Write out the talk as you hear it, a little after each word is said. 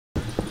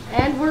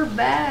And we're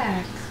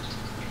back.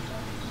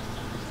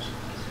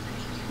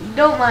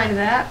 Don't mind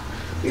that.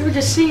 We were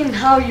just seeing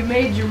how you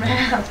made your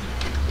map.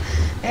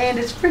 And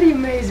it's pretty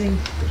amazing.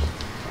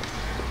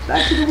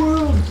 Back to the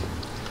world.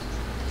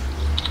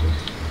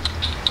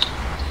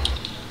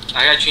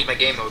 I gotta change my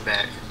game mode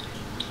back.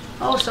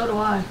 Oh, so do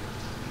I.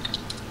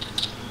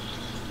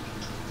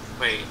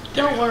 Wait.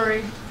 Don't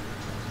worry.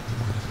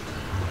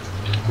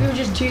 We were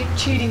just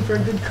cheating for a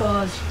good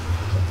cause.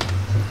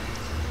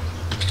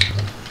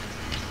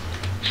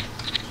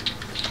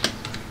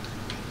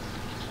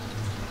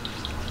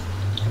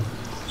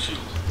 Shoot.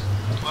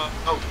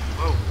 Whoa,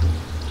 whoa.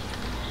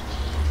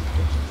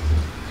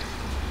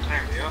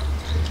 There we go.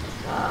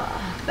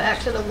 Back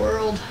to the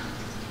world.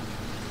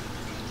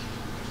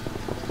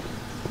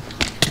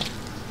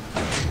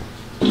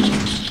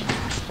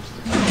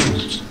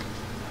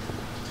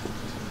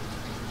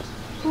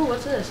 Ooh,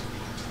 what's this?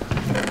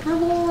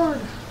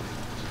 Reward!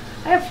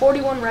 I have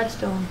 41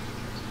 redstone.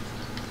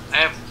 I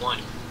have 1.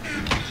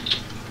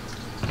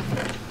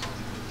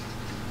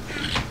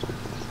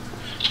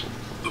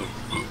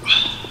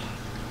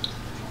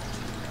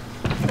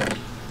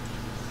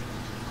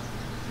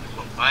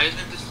 Why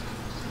isn't this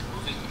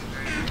moving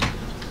right now?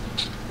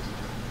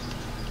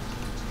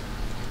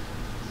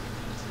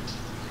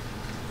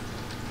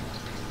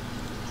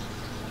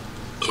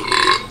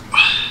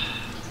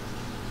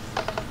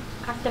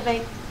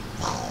 Activate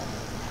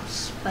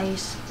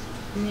space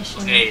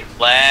mission. Okay,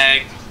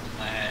 lag.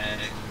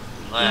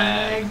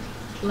 Lag.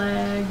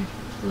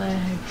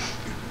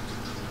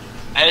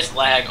 I just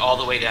lag all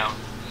the way down.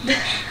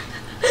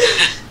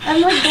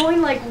 I'm like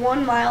going like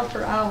 1 mile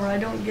per hour. I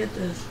don't get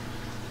this.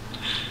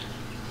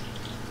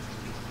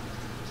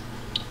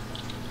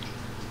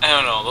 I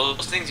don't know.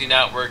 Those things do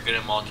not work good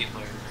in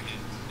multiplayer.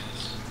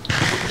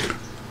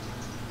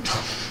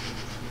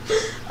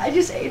 I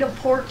just ate a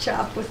pork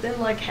chop within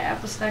like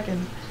half a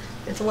second.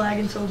 It's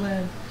lagging so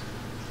bad.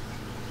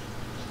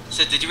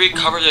 So did you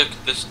recover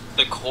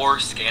the core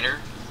scanner?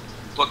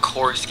 What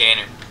core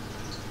scanner?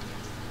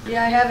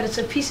 Yeah, I have it. It's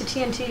a piece of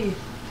TNT.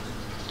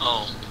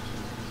 Oh.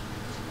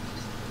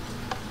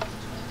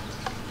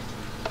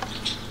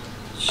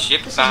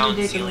 Ship This is bound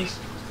ridiculous.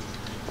 ceiling.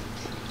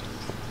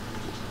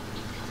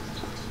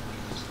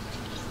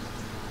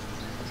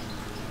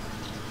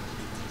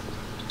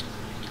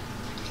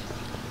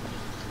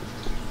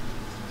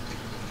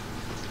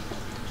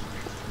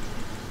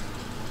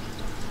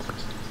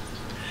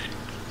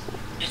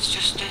 It's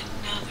just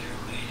another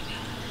way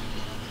down.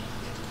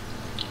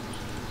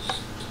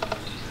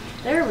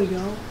 There we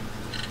go.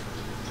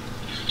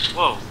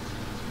 Whoa.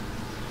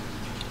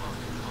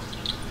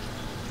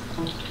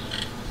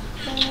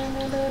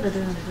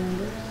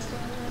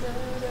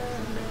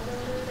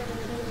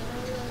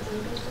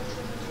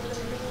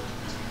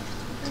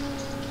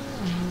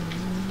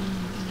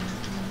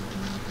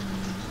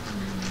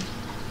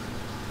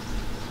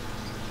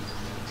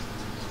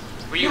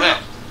 Where you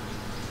at?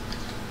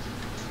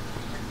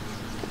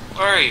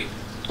 Where are you?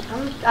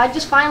 I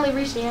just finally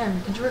reached the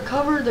end. Did you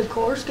recover the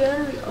core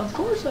scanner? Of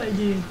course I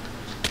did.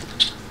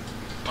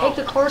 Take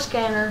the core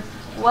scanner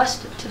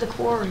west to the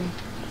quarry.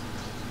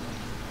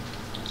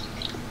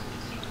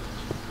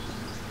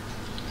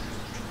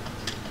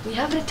 We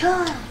have a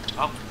ton.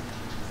 Oh.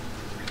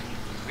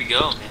 Here we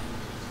go, man.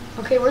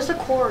 Okay, where's the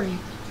quarry?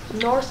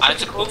 North to I'm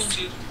the quarry. supposed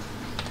to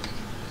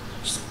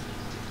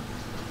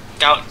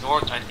scout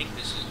north. I think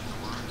this is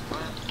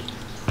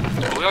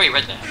north. Oh, we already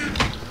read that.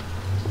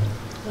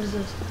 What is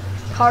this?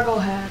 Cargo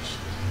hatch.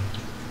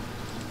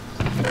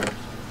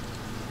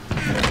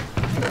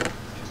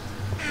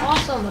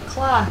 Awesome, the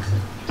clock.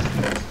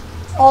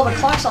 Oh, the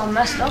clock's all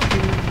messed up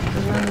here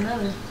because we're in the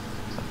nether.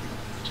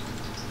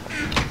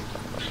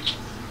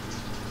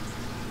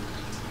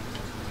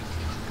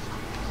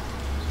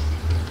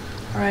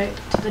 Alright,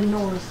 to the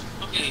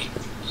north. Okay,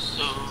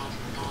 so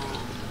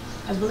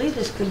I believe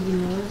this could be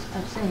north,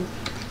 I think.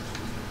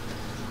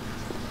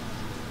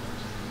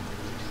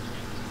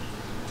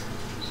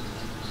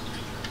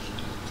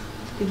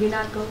 Did we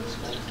not go this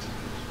way?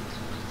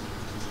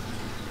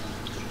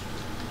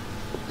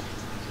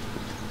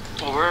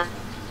 well, where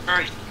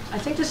are you? I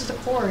think this is the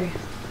quarry.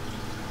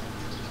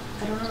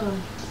 I don't know.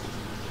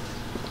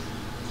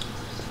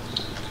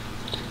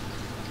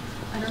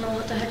 I don't know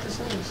what the heck this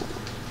is.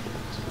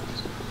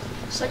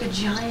 It's like a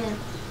giant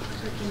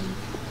freaking,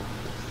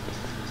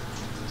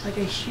 like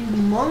a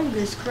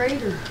humongous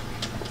crater.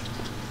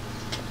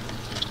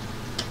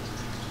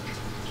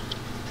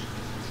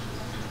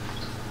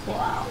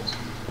 Wow.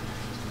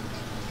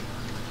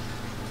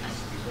 I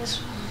think this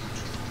one.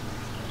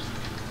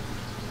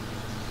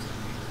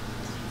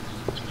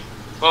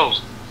 Whoa.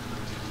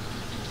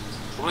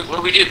 What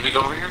do we do? Do we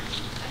go over here?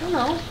 I don't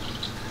know.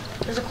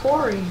 There's a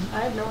quarry.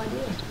 I have no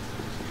idea.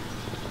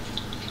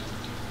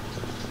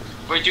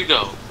 Where'd you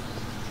go?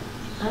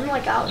 I'm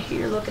like out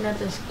here looking at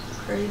this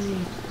crazy.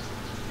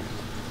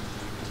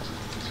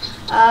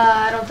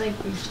 I don't think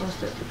we're supposed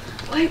to.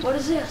 Wait, what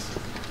is this?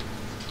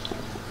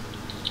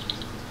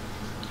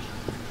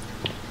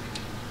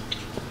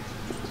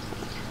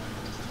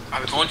 Are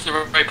we going to the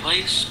right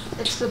place?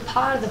 It's the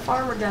pod the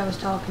farmer guy was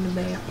talking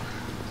about.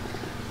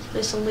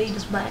 This will lead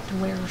us back to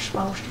where we're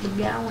supposed to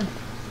be going.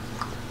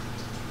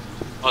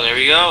 Oh, there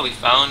we go. We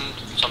found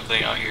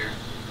something out here.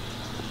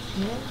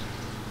 Yeah.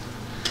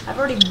 I've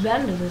already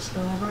been to this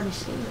though. I've already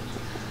seen it.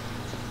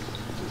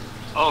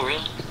 Oh,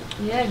 really?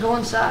 Yeah, go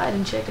inside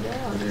and check it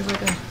out. There's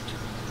like a...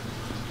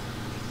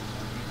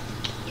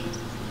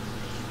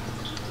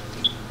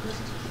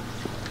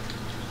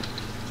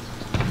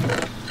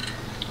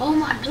 Oh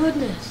my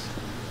goodness.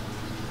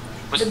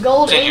 What's The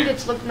gold in here?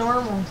 ingots look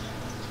normal.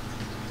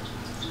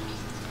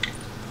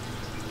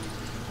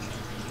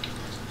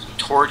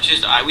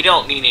 Torches? We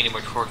don't need any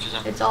more torches.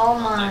 It's all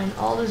mine.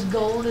 All this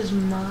gold is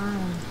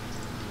mine.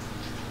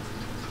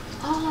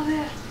 All of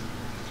it.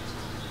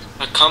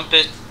 A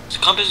compass. The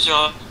compasses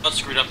are all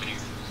screwed up in here.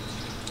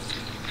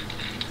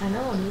 I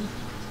know, dude.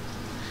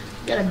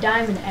 Got a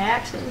diamond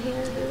axe in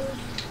here, dude.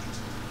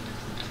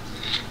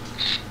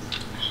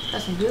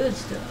 That's some good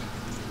stuff.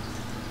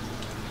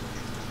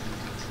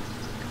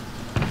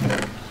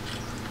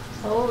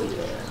 Oh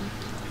yeah.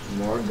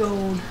 More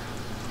gold.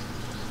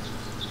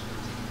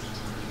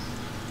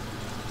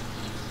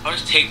 I'll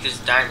just take this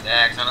diamond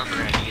axe. I don't know if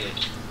we're gonna need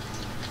it.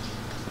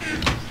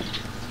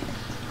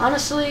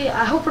 Honestly,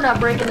 I hope we're not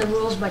breaking the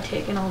rules by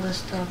taking all this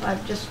stuff. I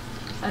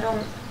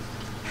don't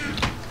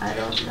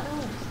know.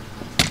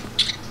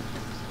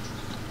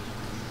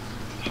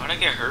 How'd I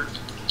get hurt?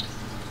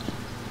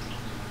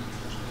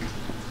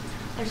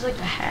 There's like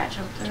a hatch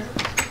up there.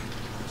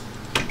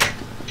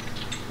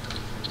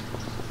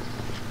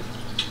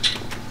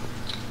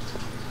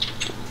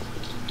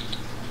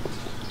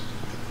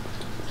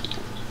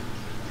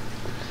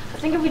 I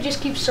think if we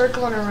just keep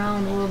circling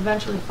around, we'll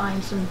eventually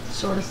find some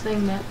sort of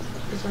thing that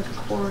is like a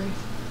quarry.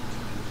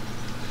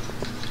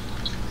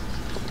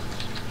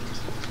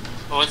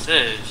 Oh, what's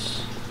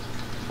this?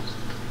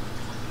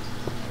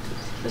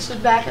 This is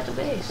back at the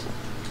base.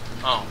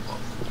 Oh, well,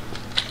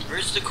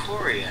 where's the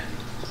quarry at?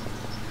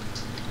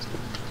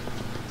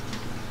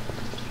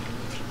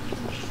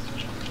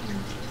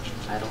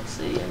 I don't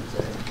see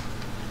anything.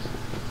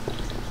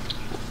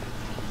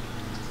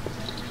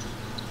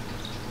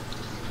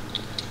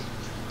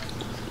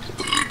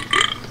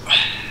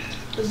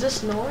 Is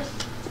this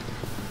north?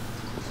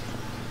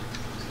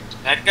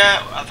 That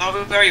guy, I thought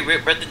we already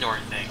read the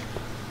north thing.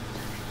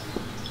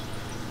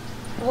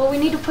 Well, we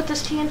need to put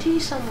this TNT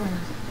somewhere.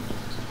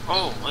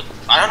 Oh, what?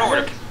 I don't know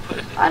where to put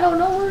it. I don't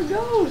know where it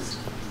goes.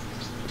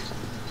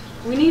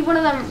 We need one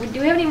of them.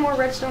 Do we have any more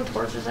redstone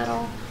torches at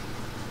all?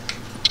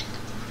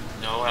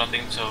 No, I don't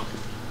think so.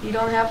 You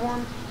don't have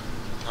one?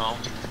 No.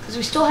 Because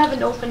we still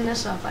haven't opened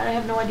this up. I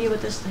have no idea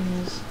what this thing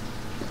is.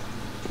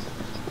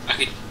 I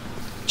could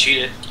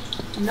cheat it.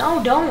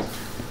 No, don't.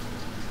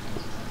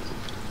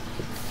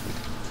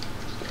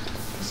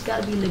 It's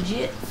gotta be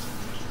legit.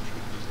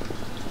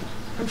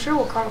 I'm sure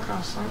we'll come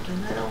across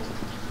something. I don't...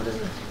 What is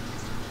this?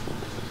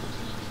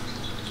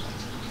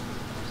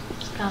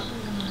 It's got...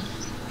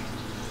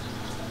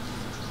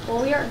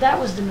 Well, we are... That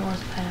was the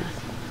north path.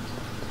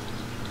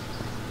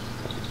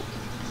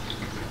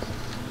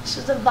 This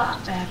is the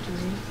bot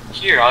factory.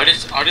 Here, I'll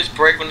just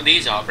break one of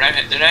these off.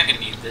 They're not gonna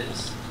need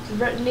this.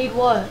 Need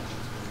what?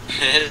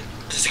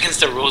 It's against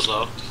the rules,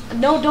 though.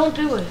 No, don't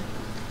do it.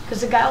 Because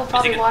the guy will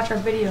probably watch our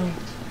video.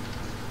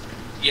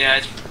 Yeah,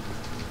 it's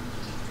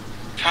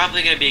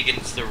probably gonna be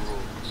against the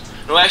rules.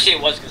 No, actually,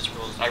 it was against the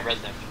rules. I read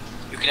them.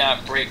 You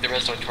cannot break the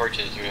redstone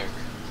torches or whatever.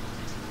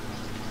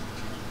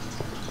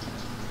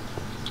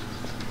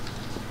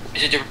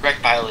 It's a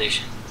direct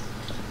violation.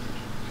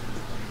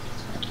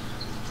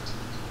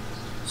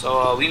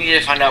 So we need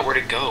to find out where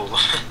to go.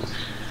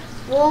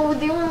 Well,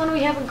 the only one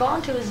we haven't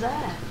gone to is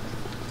that.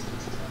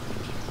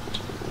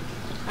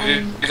 Are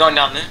we going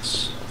down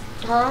this?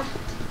 Huh? Are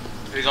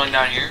we going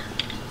down here?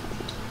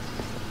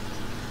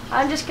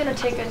 I'm just gonna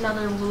take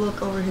another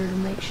look over here to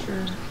make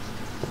sure.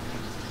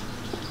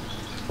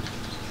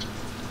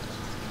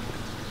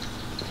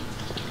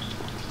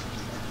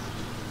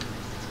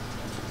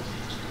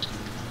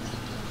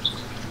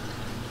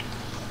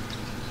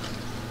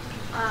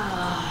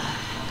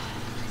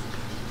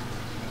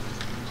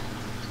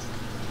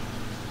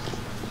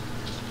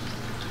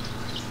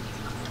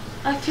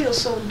 I feel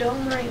so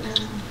dumb right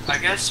now. I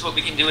guess what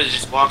we can do is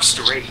just walk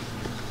straight.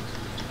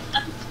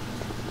 I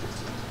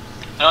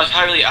know it's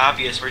probably really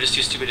obvious, we're just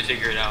too stupid to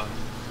figure it out.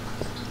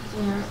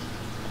 Yeah.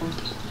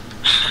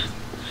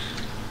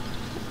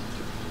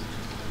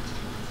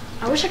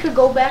 I wish I could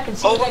go back and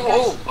see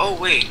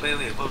wait,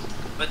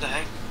 what the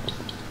heck?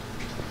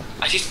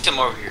 I see some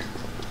over here.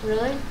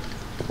 Really?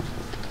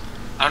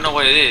 I don't know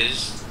what it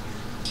is.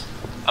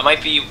 I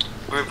might be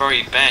where we've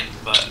already been,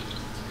 but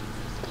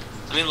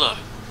let me look.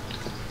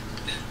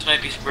 This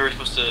might be where we're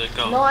supposed to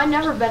go. No, I've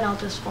never been out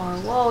this far.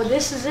 Whoa,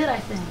 this is it, I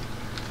think.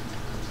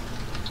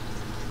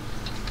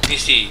 Let me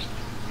see.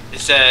 It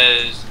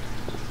says,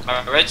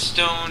 "My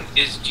redstone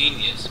is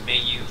genius. May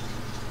you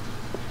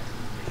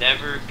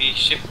never be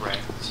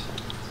shipwrecked."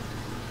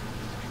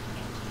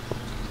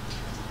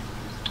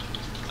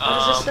 What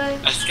does this say?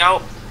 A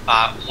scout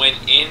bot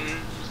went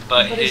in,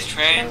 but his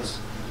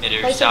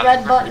Place a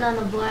red button on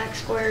the black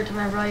square to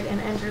my right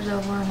and enter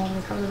the wormhole.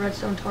 Recover the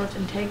redstone torch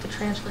and take the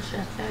transfer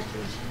shaft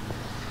batteries.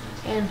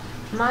 And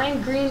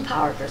mine green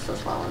power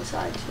crystals while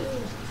inside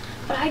too.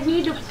 But I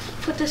need to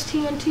put this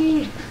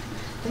TNT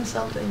in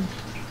something.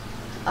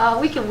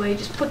 We can wait.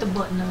 Just put the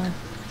button on.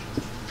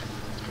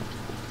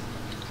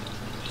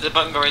 Does the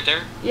button go right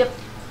there? Yep.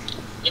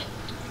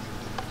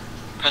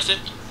 Press it?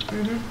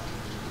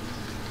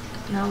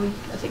 Now I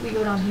think we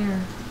go down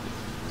here.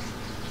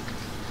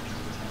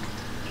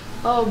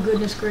 Oh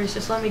goodness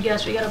gracious, let me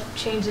guess, we gotta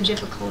change the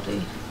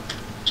difficulty.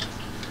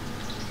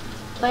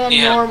 Play on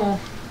normal.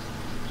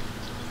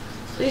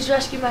 Please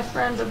rescue my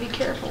friend, but be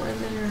careful in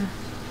there.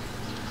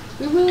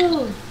 We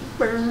will.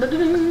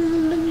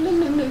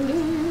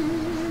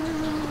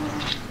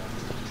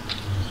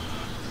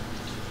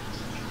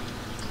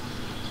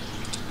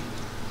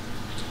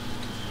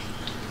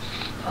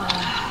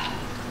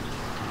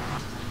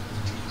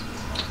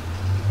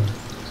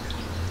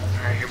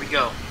 Alright, here we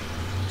go.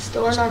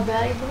 Storing our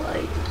valuable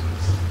items.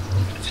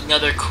 It's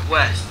another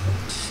quest.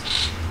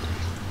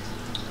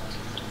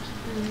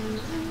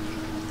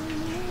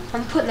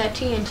 I'm putting that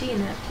TNT in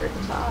that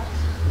freaking box.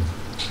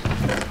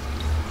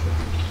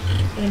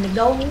 And the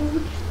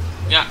gold.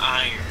 Yeah,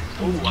 iron.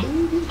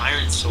 Oh,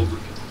 iron sword.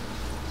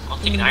 I'm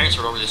thinking iron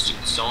sword over this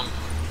stupid stone.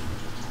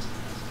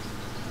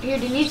 Here,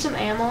 do you need some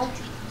ammo?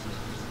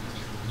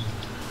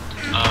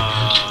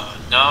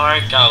 No, I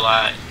got a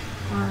lot.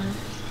 Alright.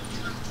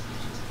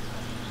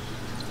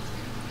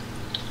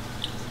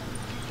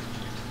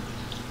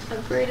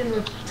 Upgrade and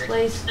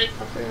replace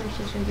upgrade and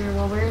replace gear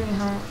while wearing a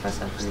helmet.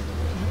 Press upgrade.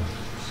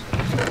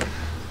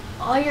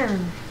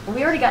 Iron. Well,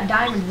 we already got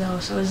diamond though,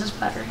 so is this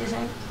better, you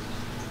think?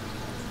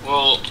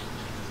 Well,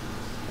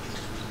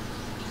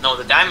 no,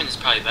 the diamond is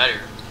probably better.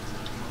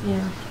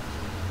 Yeah.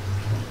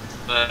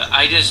 But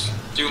I just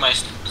threw my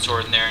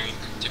sword in there and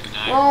took an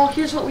iron. Well,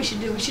 here's what we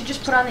should do. We should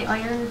just put on the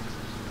iron.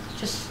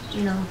 Just,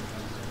 you know.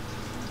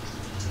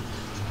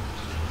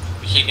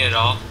 We can't get it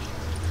all?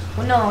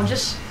 Well, no,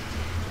 just,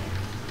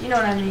 you know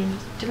what I mean.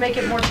 To make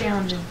it more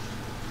challenging.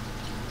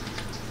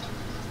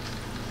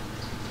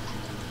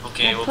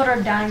 Okay, We'll put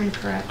our diamond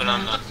correct. Put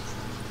on the...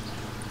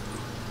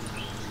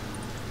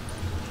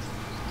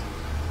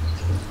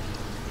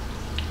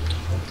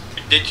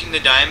 Ditching the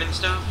diamond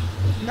stuff?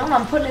 No,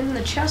 I'm putting it in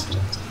the chest.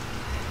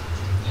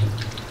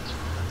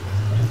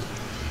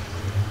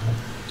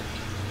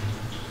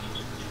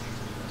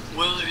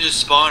 Well, there's a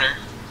spawner.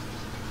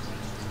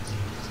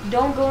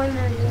 Don't go in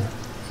there yet.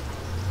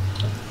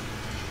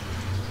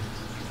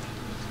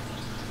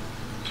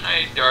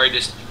 I already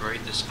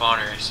destroyed the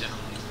spawner, so...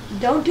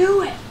 Don't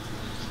do it!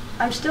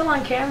 I'm still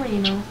on camera,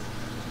 you know.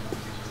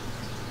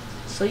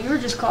 So you were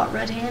just caught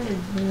red-handed,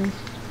 man.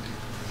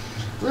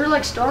 We were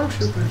like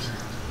stormtroopers.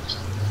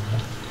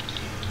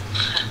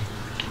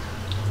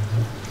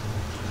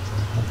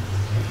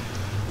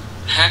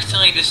 I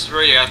accidentally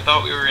destroyed it. I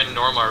thought we were in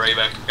normal already,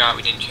 but I forgot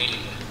we didn't change it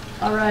yet.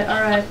 Alright,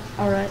 alright,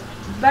 alright.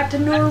 Back to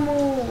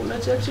normal.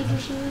 Let's exit the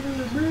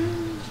bridge.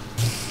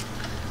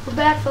 We're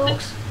back,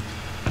 folks.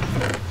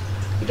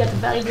 We got the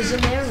valuables in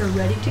there and we're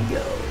ready to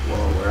go.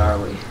 Whoa, where are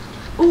we?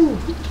 Ooh!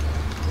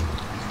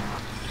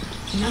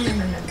 No, no,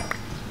 no, no, no.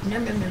 No,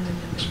 no, no, no, no, no, no,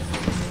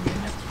 no,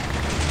 no.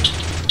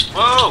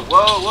 Whoa,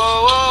 whoa, whoa,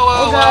 whoa,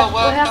 whoa, Oh God, whoa,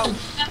 what whoa, happened?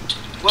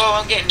 whoa,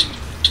 I'm getting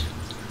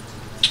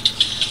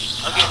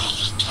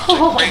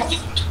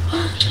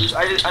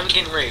raped. I'm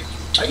getting raped.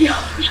 Are you?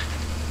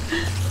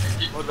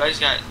 Oh, I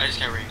just got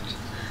raped.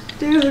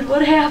 Dude,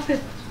 what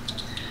happened?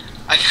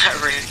 I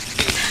got raped.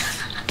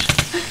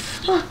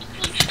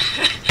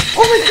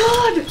 Oh my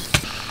God!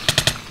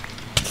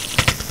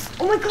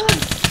 Oh my God!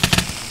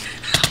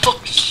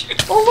 Oh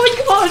shit. Oh my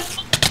God!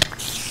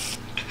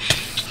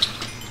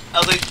 I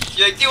was like,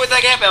 you're like, dude, what the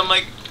heck happened? I'm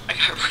like, I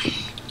got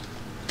raped.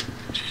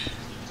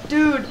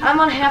 Dude, I'm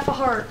on half a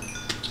heart.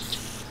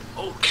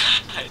 Oh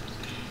God.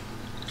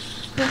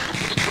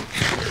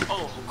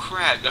 Oh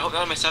crap. I hope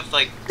none of my stuff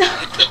like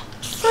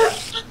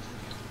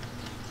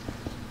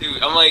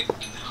dude, I'm like,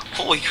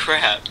 holy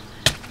crap.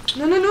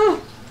 No, no,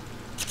 no.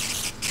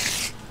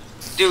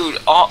 Dude,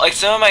 all like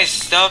some of my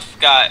stuff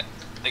got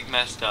like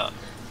messed up.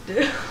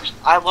 Dude.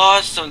 I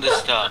lost some of this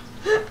stuff.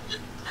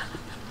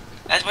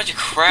 That's a bunch of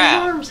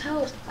crap. My arms,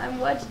 help. I'm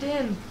wedged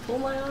in. Pull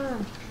my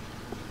arm.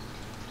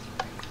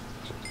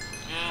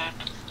 Yeah.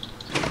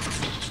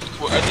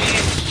 What are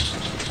these?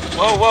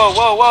 Whoa, whoa,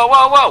 whoa, whoa,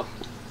 whoa, whoa!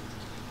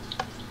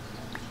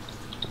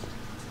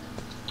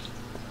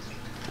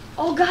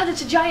 Oh God,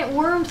 it's a giant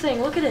worm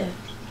thing. Look at it.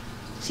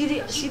 See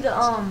the see the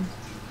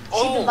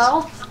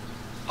mouth?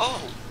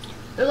 Oh.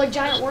 They're like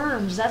giant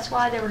worms. That's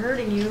why they were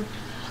hurting you.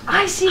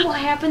 I see what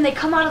happened. They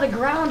come out of the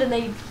ground and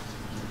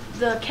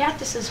the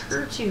cactuses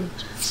hurt you.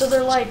 So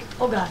they're like,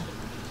 oh God.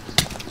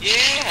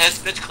 Yeah,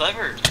 that's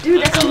clever.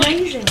 Dude, that's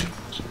amazing.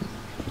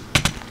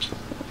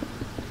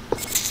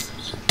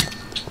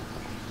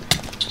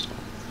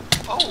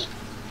 Oh.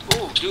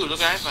 Oh, dude, look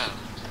what I found.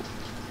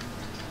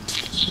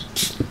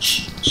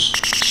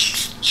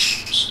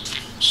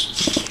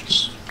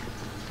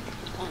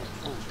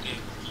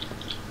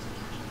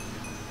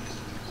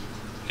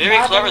 Very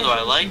Mod clever though.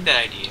 I innovation. like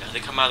that idea. They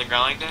come out of the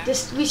ground like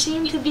that. We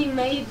seem to be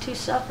made to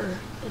suffer.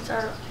 It's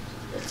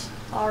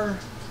our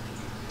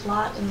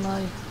lot in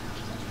life.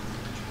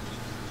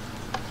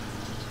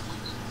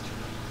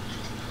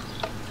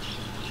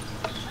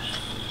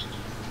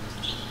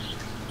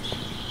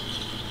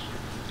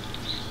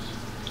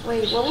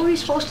 Wait, what were we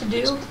supposed to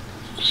do?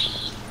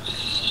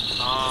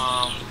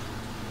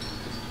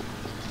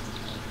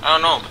 I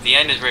don't know, but the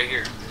end is right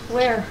here.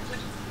 Where?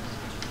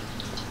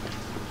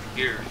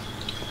 Here.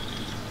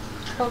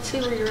 I don't see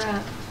where you're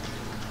at.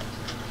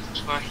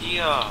 But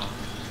here.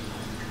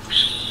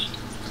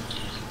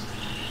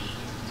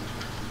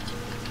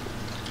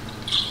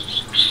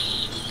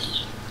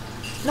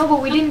 No,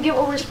 but we didn't get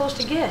what we were supposed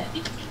to get.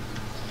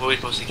 What are we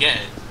supposed to get?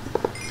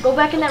 Go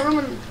back in that room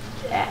and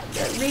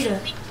read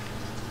it.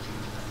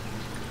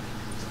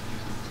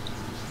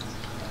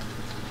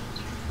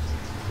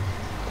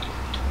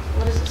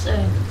 What does it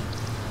say?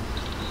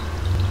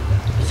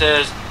 It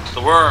says,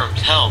 the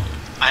worms, help.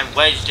 I'm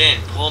wedged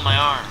in, pull my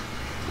arm.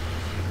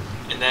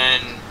 And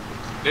then,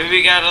 maybe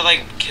we gotta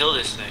like kill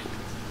this thing.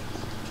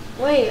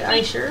 Wait, are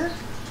you sure?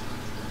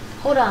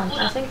 Hold on,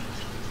 I think...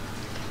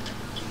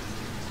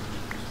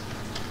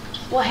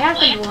 What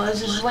happened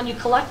was, is when we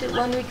collect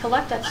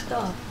that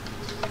stuff.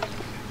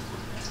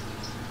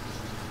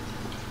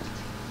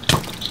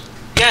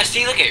 Yeah,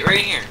 see, look at it, right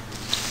here.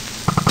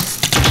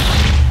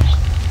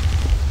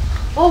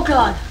 Oh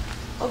god!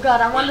 Oh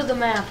god, I'm under the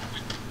map.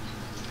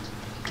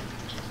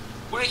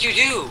 What did you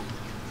do?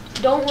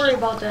 Don't worry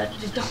about that,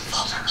 just don't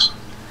fall down.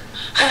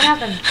 What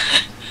happened?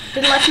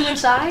 Didn't let you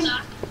inside?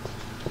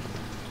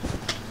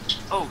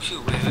 Oh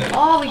shoot, wait.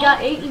 Oh, we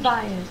got eaten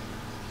by it.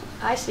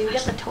 I see, we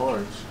got the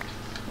torch.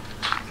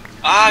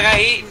 Ah, I got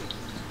eaten.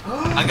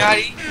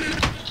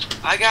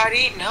 I got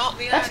eaten. Help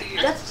me out of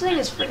here. That thing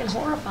is freaking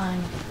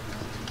horrifying.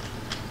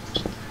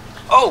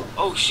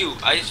 Oh shoot,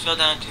 I just fell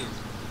down too.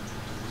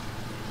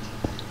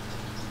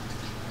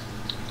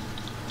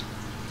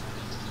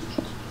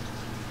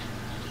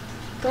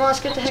 Come on, let's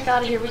get the heck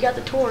out of here. We got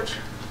the torch.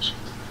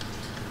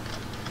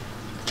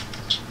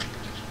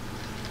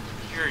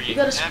 Here, You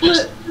gotta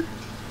split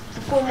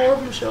before more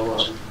of them show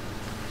up.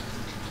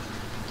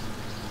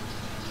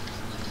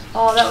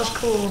 Oh, that was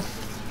cool.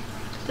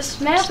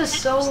 This map is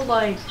so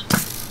like...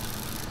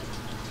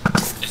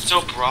 It's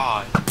so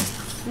broad.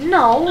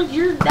 No,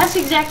 that's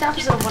the exact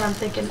opposite of what I'm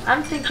thinking.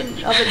 I'm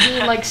thinking of it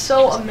being like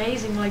so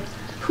amazing. Like,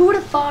 who would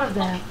have thought of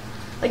that?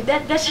 Like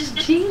that's just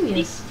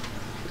genius.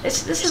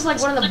 This is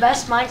like one of the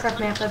best Minecraft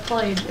maps I've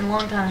played in a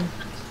long time.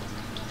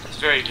 It's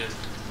very good.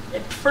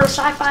 For a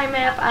sci-fi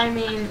map, I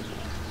mean,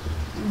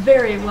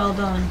 very well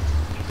done.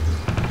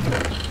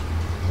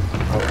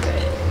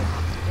 Okay.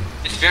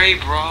 It's very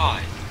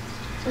broad.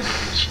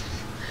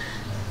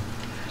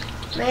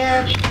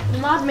 Man, the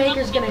mod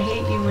maker's gonna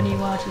hate me when he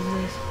watches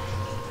this.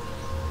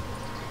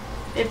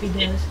 If he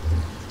does.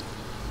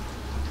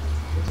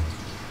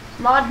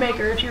 Mod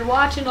maker, if you're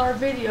watching our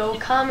video,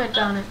 comment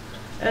on it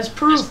as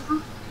proof.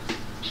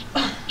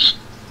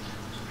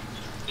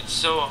 It's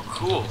so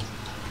cool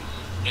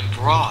and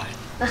broad.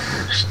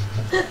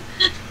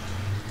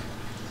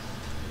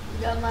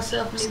 Got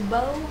myself a new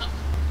bow.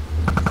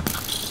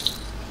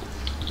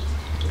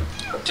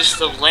 Just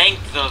the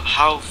length of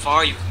how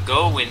far you can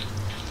go in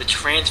the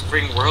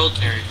transferring worlds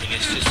and everything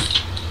is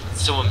just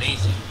so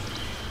amazing.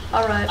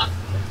 Alright,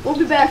 we'll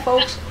be back,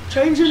 folks.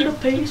 Changing to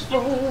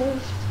peaceful.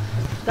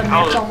 The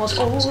map's almost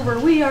over.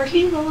 We are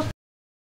heroes.